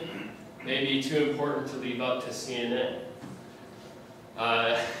 CNN may be too important to leave up to CNN.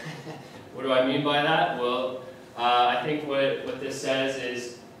 What do I mean by that? Well, I think what this says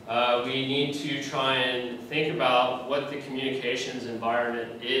is we need to try and think about what the communications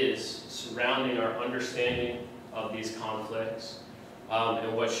environment is surrounding our understanding of these conflicts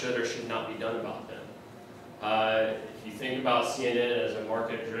and what should or should not be done about them. If you think about CNN as a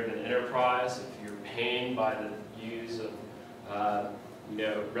market-driven enterprise, if you're pained by the views of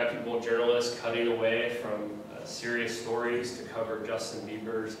reputable journalists cutting away from serious stories to cover Justin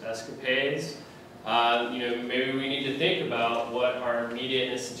Bieber's escapades, maybe we need to think about what our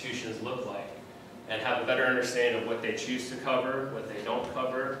media institutions look like and have a better understanding of what they choose to cover, what they don't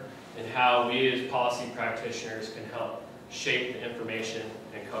cover, and how we as policy practitioners can help shape the information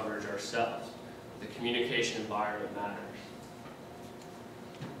and coverage ourselves. The communication environment matters.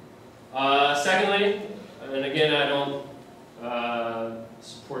 Secondly, and again, I don't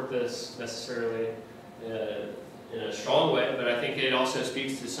support this necessarily in a strong way, but I think it also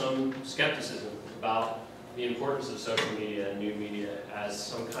speaks to some skepticism about the importance of social media and new media as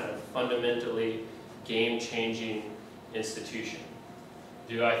some kind of fundamentally game-changing institution.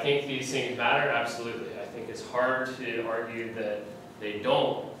 Do I think these things matter? Absolutely. I think it's hard to argue that they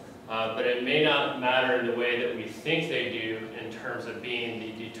don't, but it may not matter in the way that we think they do in terms of being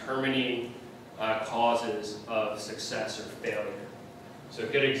the determining causes of success or failure. So a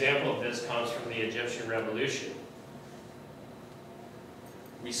good example of this comes from the Egyptian Revolution.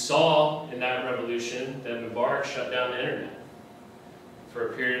 We saw in that revolution that Mubarak shut down the internet for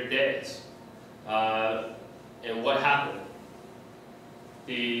a period of days. And what happened?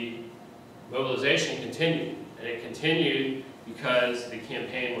 The mobilization continued, and it continued because the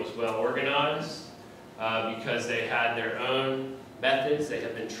campaign was well organized, because they had their own methods, they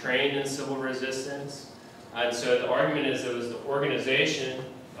had been trained in civil resistance. And so the argument is it was the organization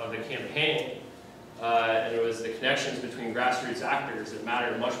of the campaign and it was the connections between grassroots actors that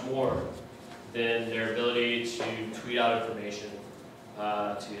mattered much more than their ability to tweet out information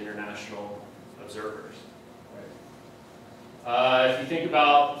to international observers. Right? If you think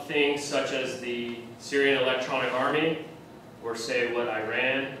about things such as the Syrian Electronic Army, or say what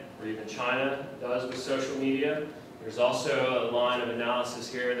Iran or even China does with social media, there's also a line of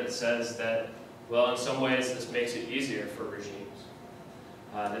analysis here that says that, well, in some ways this makes it easier for regimes.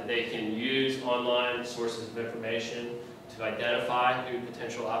 That they can use online sources of information to identify who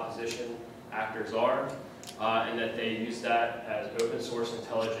potential opposition actors are, and that they use that as open source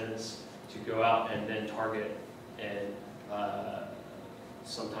intelligence to go out and then target and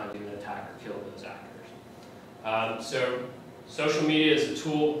sometimes even attack or kill those actors. So social media is a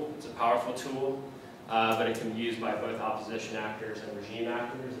tool, it's a powerful tool, but it can be used by both opposition actors and regime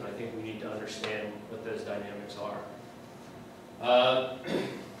actors, and I think we need to understand what those dynamics are.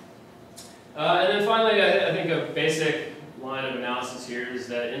 And then finally, I think a basic line of analysis here is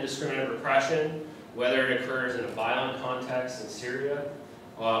that indiscriminate repression, whether it occurs in a violent context in Syria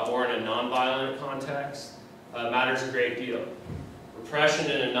or in a non-violent context, matters a great deal.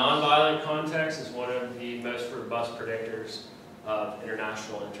 Repression in a non-violent context is one of the most robust predictors of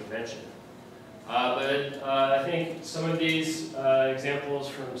international intervention. But I think some of these examples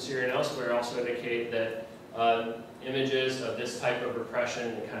from Syria and elsewhere also indicate that images of this type of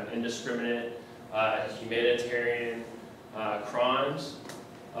repression and kind of indiscriminate humanitarian crimes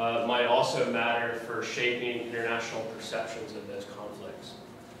might also matter for shaping international perceptions of those conflicts.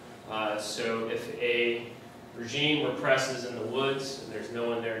 So if a regime represses in the woods and there's no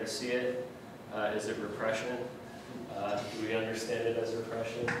one there to see it, is it repression? Do we understand it as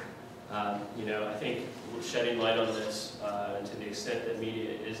repression? You know, I think shedding light on this, and to the extent that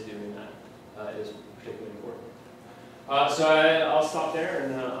media is doing that, is particularly important. So I'll stop there,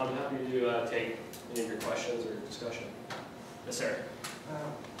 and I'm happy to take any of your questions or discussion. Yes, sir.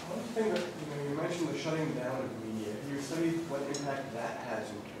 One thing that you mentioned the shutting down of media. Have you studied what impact that has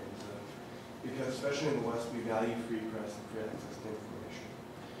in terms of, because especially in the West we value free press and free access to information.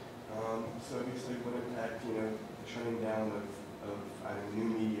 So have you studied what impact the shutting down of either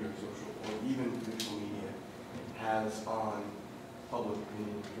new media or social or even traditional media has on public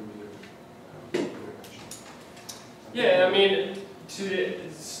opinion in terms of intervention? Yeah, I mean,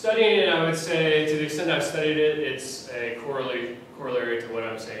 studying it, I would say, to the extent I've studied it, it's a corollary to what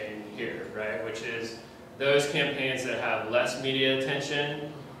I'm saying here, right? Which is those campaigns that have less media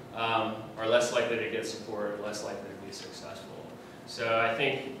attention are less likely to get support, less likely to be successful. So I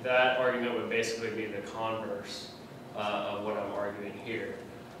think that argument would basically be the converse of what I'm arguing here.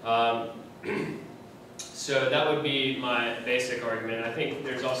 So that would be my basic argument. I think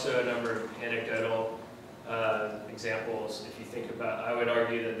there's also a number of anecdotal examples. If you think about, I would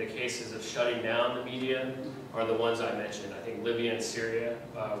argue that the cases of shutting down the media are the ones I mentioned. I think Libya and Syria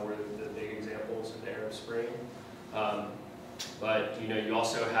were the big examples of the Arab Spring. But you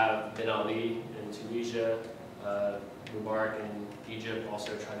also have Ben Ali in Tunisia, Mubarak in Egypt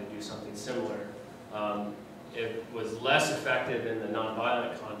also trying to do something similar. It was less effective in the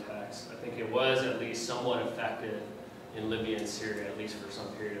nonviolent context. I think it was at least somewhat effective in Libya and Syria, at least for some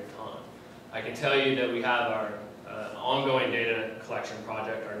period of time. I can tell you that we have our ongoing data collection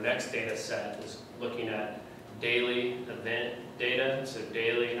project. Our next data set is looking at daily event data, so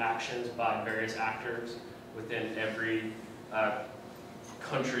daily actions by various actors within every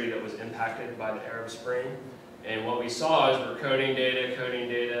country that was impacted by the Arab Spring. And what we saw is we're coding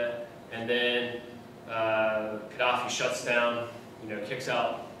data, and then Gaddafi shuts down, kicks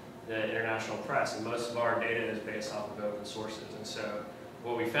out the international press, and most of our data is based off of open sources. And so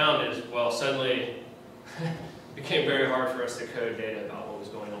what we found is, well, suddenly it became very hard for us to code data about what was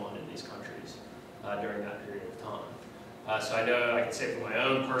going on in these countries during that period of time. So I know I can say from my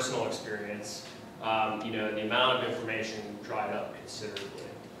own personal experience, the amount of information dried up considerably.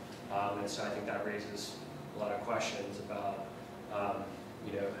 And so I think that raises a lot of questions about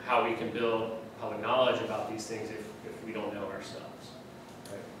how we can build public knowledge about these things if we don't know ourselves.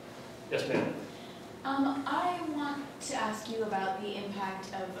 Right? Yes, ma'am. I want to ask you about the impact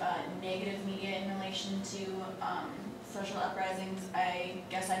of negative media in relation to social uprisings. I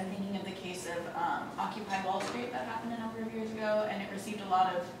guess I'm thinking of the case of Occupy Wall Street that happened a number of years ago, and it received a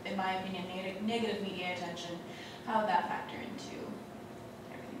lot of, in my opinion, negative media attention. How would that factor into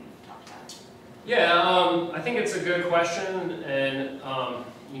everything we've talked about? Yeah, I think it's a good question, and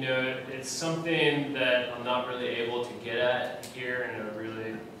it's something that I'm not really able to get at here in a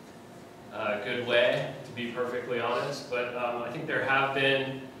really good way, to be perfectly honest. But I think there have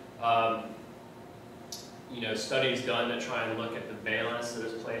been studies done to try and look at the valence that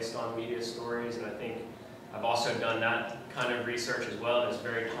is placed on media stories, and I think I've also done that kind of research as well. It's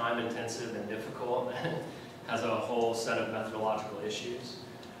very time intensive and difficult and has a whole set of methodological issues.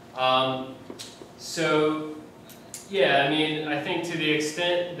 So yeah, I mean, I think to the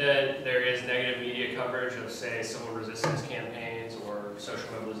extent that there is negative media coverage of, say, civil resistance campaigns or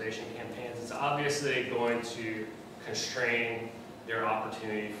social mobilization campaigns, it's obviously going to constrain their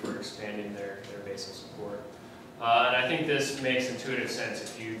opportunity for expanding their base of support. And I think this makes intuitive sense.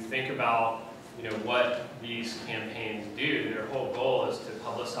 If you think about what these campaigns do, their whole goal is to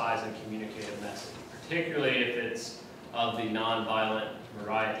publicize and communicate a message, particularly if it's of the nonviolent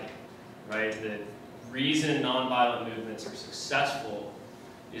variety, right? The reason nonviolent movements are successful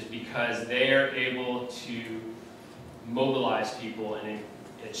is because they are able to mobilize people and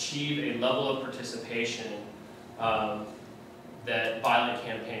achieve a level of participation that violent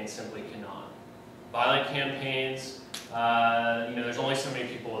campaigns simply cannot. Violent campaigns, there's only so many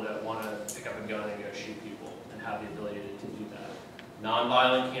people that want to pick up a gun and go shoot people and have the ability to do that.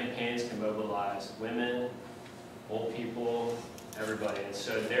 Nonviolent campaigns can mobilize women, old people, everybody. And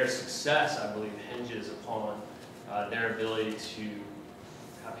so their success, I believe, hinges upon their ability to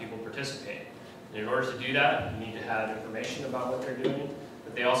have people participate. And in order to do that, you need to have information about what they're doing,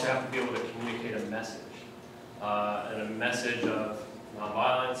 but they also have to be able to communicate a message. And a message of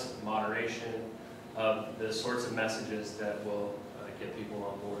nonviolence, moderation, of the sorts of messages that will get people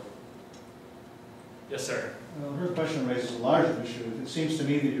on board. Yes, sir. Well, her question raises a larger issue. It seems to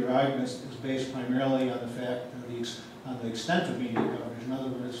me that your argument is based primarily on the fact on the extent of media coverage. In other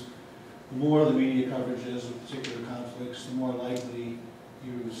words, the more the media coverage is of particular conflicts, the more likely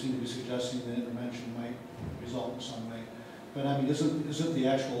you seem to be suggesting that intervention might result in some way. But I mean, isn't the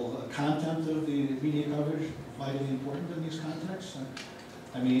actual content of the media coverage vitally important in these contexts?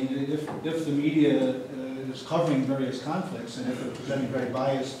 I mean, if the media is covering various conflicts, and if they're presenting very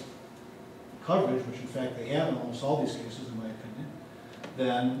biased coverage, which in fact they have in almost all these cases, in my opinion,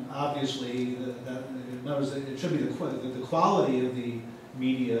 then obviously it should be the quality of the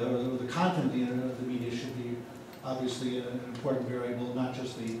media, or the content of the media should be obviously an important variable, not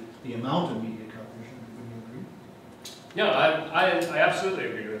just the amount of media coverage. Would you agree? No, I absolutely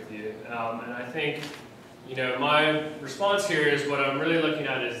agree with you. And I think, you know, my response here is what I'm really looking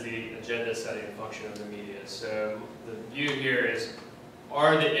at is the agenda setting function of the media. So the view here is,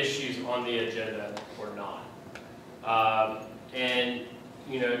 are the issues on the agenda or not? And,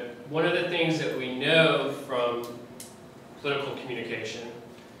 you know, one of the things that we know from political communication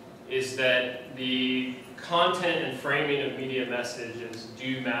is that the content and framing of media messages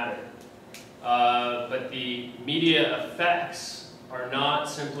do matter. But the media effects are not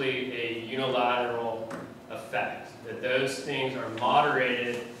simply a unilateral effect, that those things are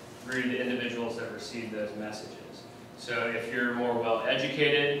moderated through the individuals that receive those messages. So if you're more well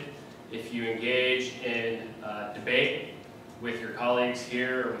educated, if you engage in debate with your colleagues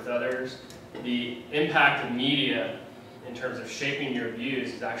here or with others, the impact of media in terms of shaping your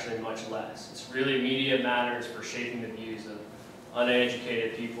views is actually much less. It's really media matters for shaping the views of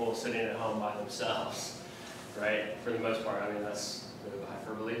uneducated people sitting at home by themselves, right? For the most part. I mean, that's a bit of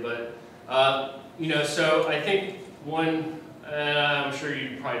hyperbole, but you know, so I think I'm sure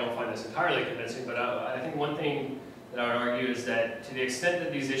you probably don't find this entirely convincing, but I think one thing that I would argue is that to the extent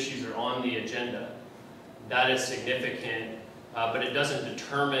that these issues are on the agenda, that is significant, but it doesn't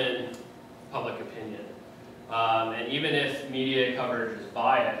determine public opinion. And even if media coverage is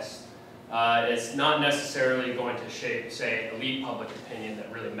biased, it's not necessarily going to shape, say, elite public opinion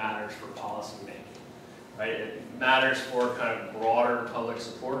that really matters for policy making, right? It matters for kind of broader public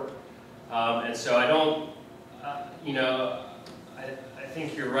support. And so I don't, you know, I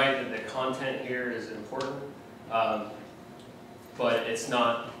think you're right that the content here is important, but it's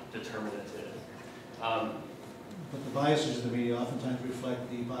not determinative. But the biases of the media oftentimes reflect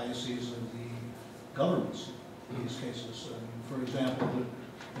the biases of the governments in these cases. For example,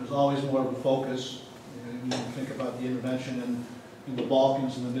 there's always more of a focus. You think about the intervention in the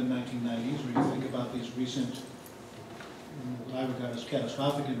Balkans in the mid-1990s, or you think about these recent, what I regard as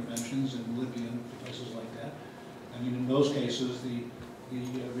catastrophic interventions in Libya and places like that. I mean, in those cases, the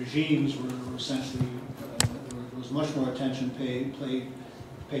regimes were essentially, there was much more attention paid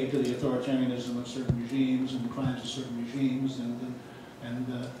to the authoritarianism of certain regimes and the crimes of certain regimes, and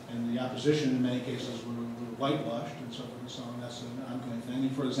the opposition in many cases were whitewashed and so forth and so on. That's an ongoing thing.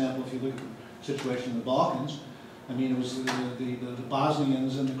 And for example, if you look at the situation in the Balkans, I mean, it was the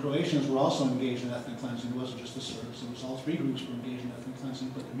Bosnians and the Croatians were also engaged in ethnic cleansing. It wasn't just the Serbs. It was all three groups were engaged in ethnic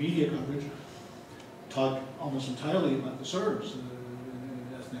cleansing. But the media coverage talked almost entirely about the Serbs in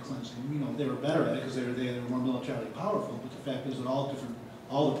ethnic cleansing. You know, they were better at it because they were more militarily powerful. But the fact is that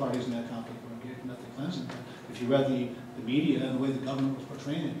all the parties in that conflict were engaged in ethnic cleansing. But if you read the media and the way the government was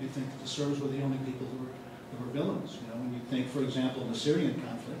portraying it, you'd think that the Serbs were the only people who were villains. You know, when you think, for example, the Syrian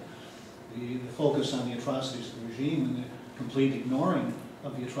conflict, the focus on the atrocities of the regime and the complete ignoring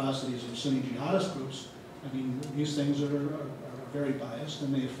of the atrocities of Sunni jihadist groups, I mean, these things are very biased,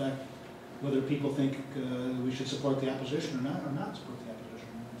 and they affect whether people think we should support the opposition or not support the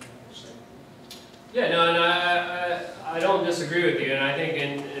opposition. Yeah, no, and I don't disagree with you, and I think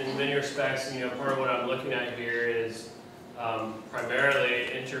in many respects, you know, part of what I'm looking at here is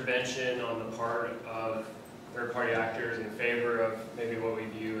primarily intervention on the part of third-party actors in favor of maybe what we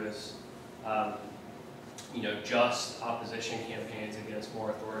view as, you know, just opposition campaigns against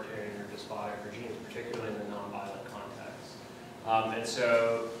more authoritarian or despotic regimes, particularly in the nonviolent context. And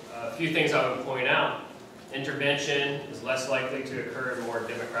so a few things I would point out. Intervention is less likely to occur in more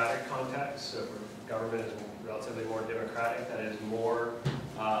democratic contexts. So if a government is relatively more democratic, that is more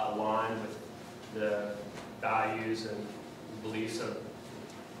aligned with the values and beliefs of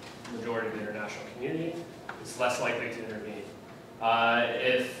the majority of the international community, it's less likely to intervene.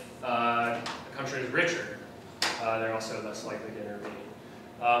 If a country is richer, they're also less likely to intervene.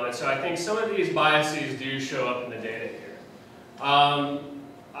 And so I think some of these biases do show up in the data here.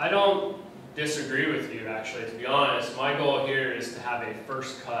 I don't disagree with you, actually, to be honest. My goal here is to have a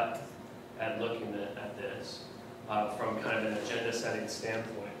first cut at looking at this from kind of an agenda-setting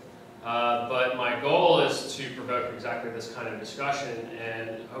standpoint. But my goal is to provoke exactly this kind of discussion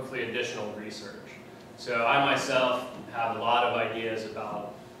and hopefully additional research. So I myself have a lot of ideas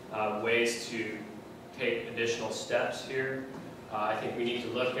about ways to take additional steps here. I think we need to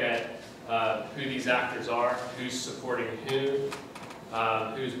look at who these actors are, who's supporting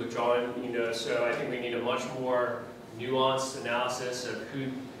who's withdrawing, so I think we need a much more nuanced analysis of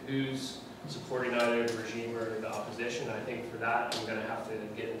who's supporting either the regime or the opposition. I think for that, I'm going to have to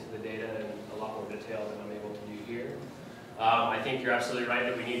get into the data in a lot more detail than I'm able to do here. I think you're absolutely right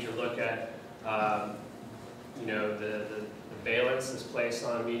that we need to look at, the valence that's placed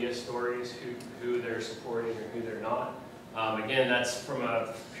on media stories, who they're supporting or who they're not. Again, that's from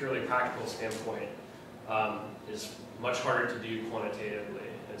a purely practical standpoint, is much harder to do quantitatively.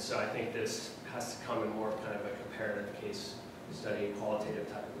 And so I think this has to come in more kind of a comparative case study, qualitative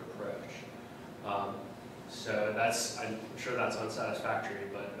type of approach. So I'm sure that's unsatisfactory,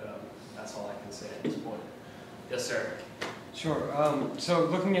 but that's all I can say at this point. Yes, sir. Sure. So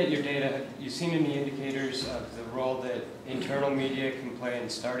looking at your data, you've seen any indicators of the role that internal media can play in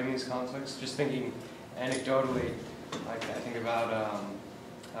starting these conflicts? Just thinking anecdotally, like I think about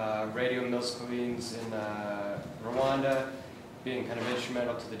radio milscreens in Rwanda being kind of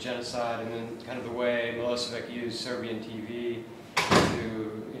instrumental to the genocide, and then kind of the way Milosevic used Serbian TV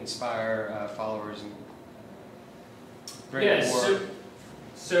to inspire followers and bring war.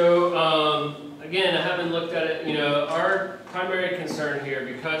 So again, I haven't looked at it. Our primary concern here,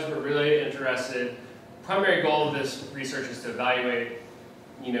 because we're really interested, primary goal of this research is to evaluate,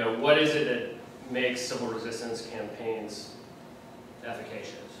 what is it that makes civil resistance campaigns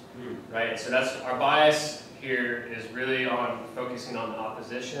efficacious, right? So that's our bias here, is really on focusing on the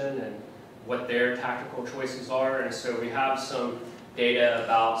opposition and what their tactical choices are. And so we have some data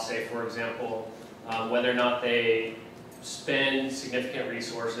about, say, for example, whether or not they spend significant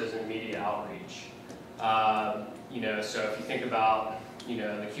resources in media outreach. So if you think about,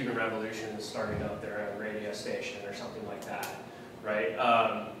 the Cuban Revolution starting up their own radio station or something like that, right?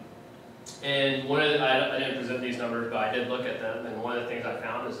 And I didn't present these numbers, but I did look at them, and one of the things I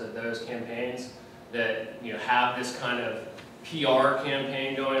found is that those campaigns that have this kind of PR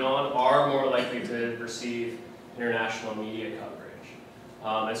campaign going on are more likely to receive international media coverage.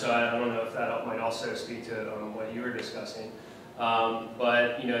 And so I don't know if that might also speak to what you were discussing.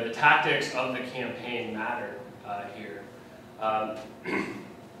 But the tactics of the campaign matter here.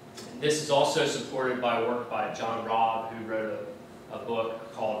 This is also supported by work by John Robb, who wrote a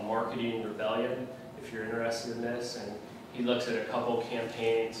book called Marketing Rebellion, if you're interested in this. And he looks at a couple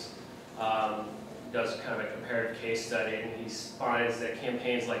campaigns, does kind of a comparative case study, and he finds that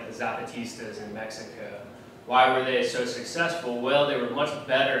campaigns like the Zapatistas in Mexico, why were they so successful? Well, they were much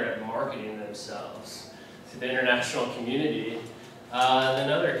better at marketing themselves to the international community than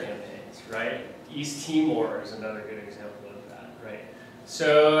other campaigns, right? East Timor is another good example of that, right?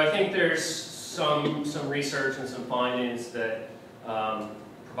 So I think there's some research and some findings that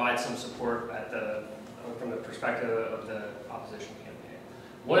provide some support from the perspective of the opposition campaign.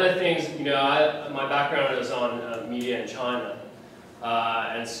 One of the things, my background is on media in China,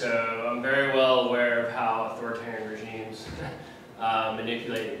 and so I'm very well aware of how authoritarian regimes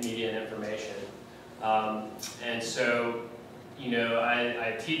manipulate media and information. And so,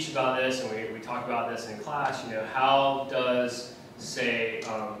 I teach about this, and we talk about this in class. How does, say,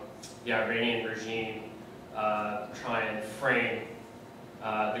 the Iranian regime try and frame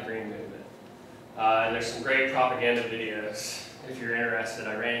the Green Movement? And there's some great propaganda videos, if you're interested,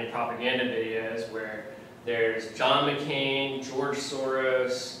 Iranian propaganda videos, where there's John McCain, George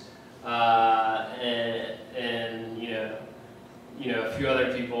Soros, and a few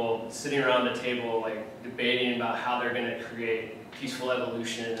other people sitting around the table, like debating about how they're going to create peaceful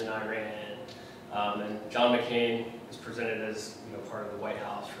evolution in Iran. And John McCain is presented as part of the White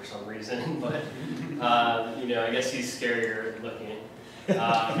House for some reason, but I guess he's scarier looking.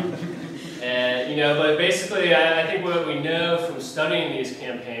 But basically, I think what we know from studying these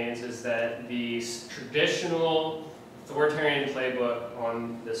campaigns is that the traditional authoritarian playbook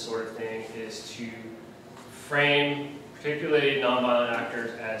on this sort of thing is to frame particularly nonviolent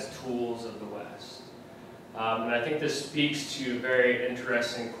actors as tools of the West. And I think this speaks to a very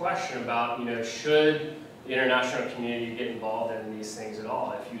interesting question about, should the international community get involved in these things at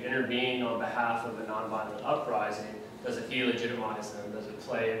all? If you intervene on behalf of a nonviolent uprising, does it delegitimize them? Does it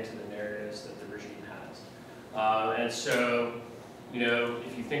play into the narratives that the regime has? And so,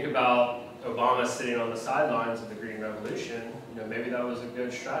 if you think about Obama sitting on the sidelines of the Green Revolution, maybe that was a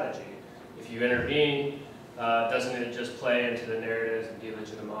good strategy. If you intervene, doesn't it just play into the narratives and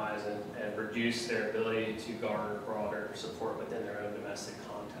delegitimize and and reduce their ability to garner broader support within their own domestic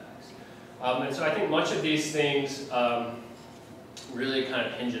context. And so I think much of these things really kind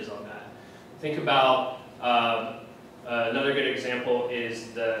of hinges on that. Think about another good example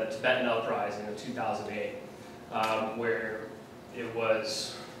is the Tibetan uprising of 2008, where it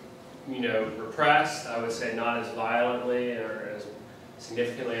was, repressed. I would say not as violently or as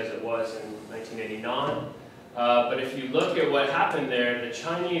significantly as it was in 1989. But if you look at what happened there, the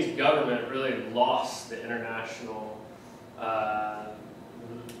Chinese government really lost the international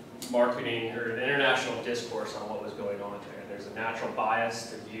marketing or the international discourse on what was going on there. There's a natural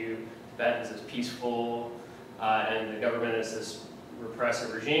bias to view Tibetans as peaceful and the government as this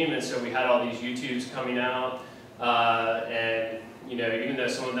repressive regime, and so we had all these YouTubes coming out, and even though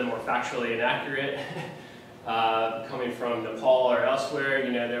some of them were factually inaccurate, coming from Nepal or elsewhere,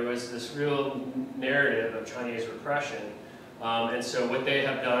 there was this real narrative of Chinese repression. And so what they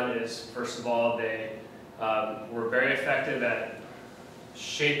have done is, first of all, they were very effective at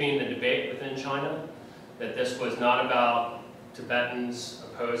shaping the debate within China, that this was not about Tibetans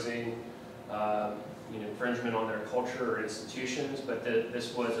opposing infringement on their culture or institutions, but that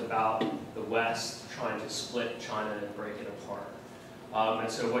this was about the West trying to split China and break it apart.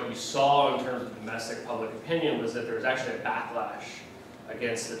 And so what you saw in terms of domestic public opinion was that there was actually a backlash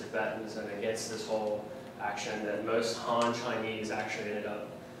against the Tibetans and against this whole action, that most Han Chinese actually ended up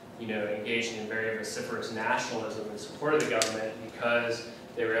engaging in very vociferous nationalism in support of the government, because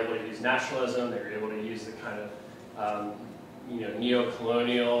they were able to use nationalism, they were able to use the kind of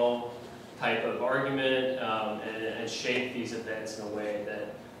neo-colonial type of argument and shape these events in a way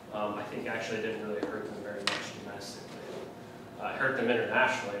that I think actually didn't really hurt them very much domestically. It hurt them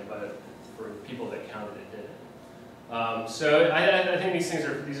internationally, but for people that counted, it didn't. So I think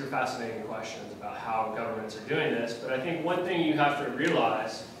these are fascinating questions about how governments are doing this. But I think one thing you have to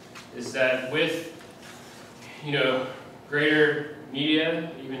realize is that with greater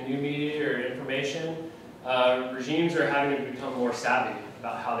media, even new media or information, regimes are having to become more savvy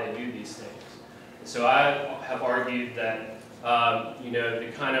about how they do these things. And so I have argued that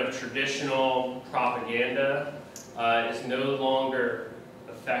the kind of traditional propaganda is no longer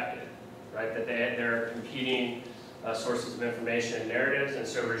effective, right? That they're competing sources of information and narratives, and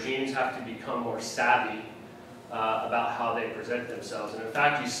so regimes have to become more savvy about how they present themselves. And in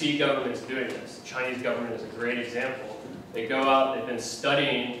fact, you see governments doing this. The Chinese government is a great example. They go out, they've been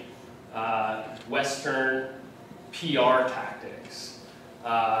studying Western PR tactics,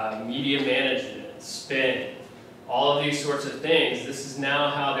 media management, spin, all of these sorts of things. This is now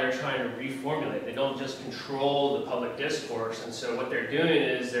how they're trying to reformulate. They don't just control the public discourse, and so what they're doing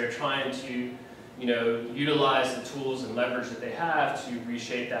is they're trying to utilize the tools and leverage that they have to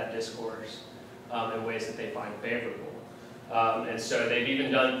reshape that discourse in ways that they find favorable. And so they've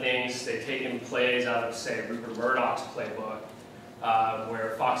even done things, they've taken plays out of, say, Rupert Murdoch's playbook,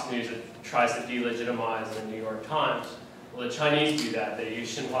 where Fox News tries to delegitimize the New York Times. Well, the Chinese do that. They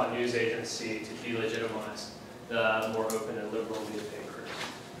use Xinhua News Agency to delegitimize the more open and liberal newspapers.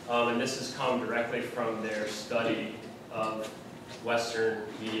 And this has come directly from their study of Western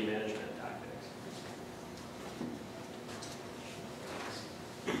media management tactics.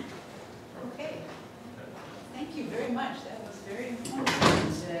 Okay. Thank you very much. That was very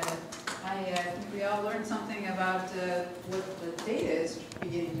informative. I think we all learned something about what the data is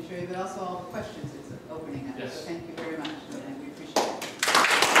beginning to show you, but also all the questions it's opening up. Yes. So thank you very much, and we appreciate it.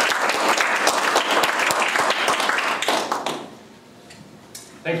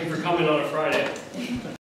 Thank you for coming on a Friday.